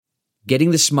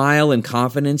Getting the smile and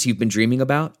confidence you've been dreaming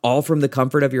about, all from the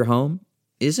comfort of your home,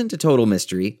 isn't a total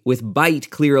mystery with Bite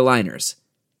clear aligners.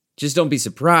 Just don't be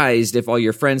surprised if all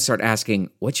your friends start asking,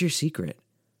 "What's your secret?"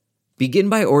 Begin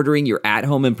by ordering your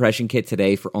at-home impression kit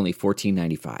today for only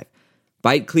 $14.95.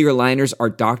 Bite clear aligners are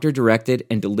doctor-directed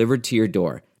and delivered to your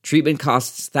door. Treatment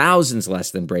costs thousands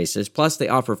less than braces, plus they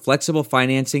offer flexible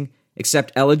financing,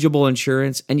 accept eligible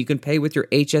insurance, and you can pay with your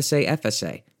HSA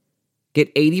FSA. Get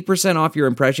 80% off your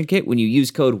impression kit when you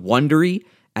use code WONDERY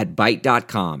at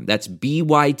Byte.com. That's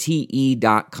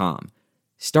BYTE.com.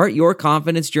 Start your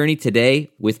confidence journey today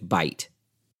with Byte.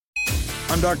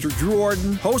 I'm Dr. Drew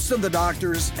Ordon, host of The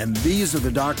Doctors, and these are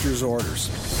the doctor's orders.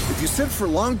 If you sit for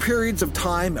long periods of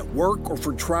time at work or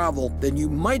for travel, then you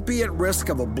might be at risk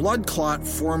of a blood clot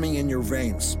forming in your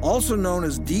veins. Also known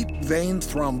as deep vein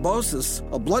thrombosis,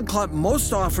 a blood clot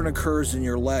most often occurs in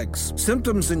your legs.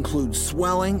 Symptoms include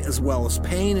swelling as well as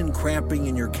pain and cramping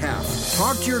in your calf.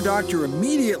 Talk to your doctor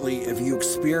immediately if you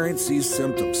experience these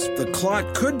symptoms. The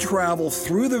clot could travel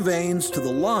through the veins to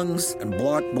the lungs and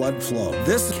block blood flow.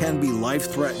 This can be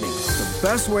life-threatening. The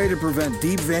best way to prevent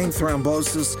deep vein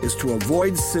thrombosis is to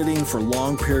avoid sitting for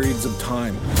long periods of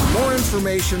time. For more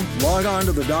information, log on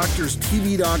to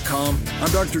thedoctorstv.com.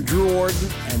 I'm Dr. Drew Ordon,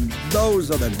 and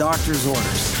those are the doctor's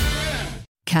orders.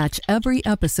 Catch every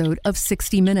episode of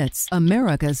 60 Minutes,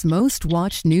 America's most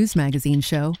watched news magazine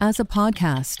show, as a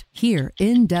podcast. Hear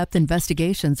in-depth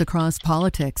investigations across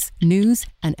politics, news,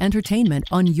 and entertainment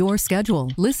on your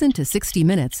schedule. Listen to 60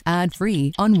 Minutes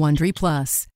ad-free on Wondery Plus.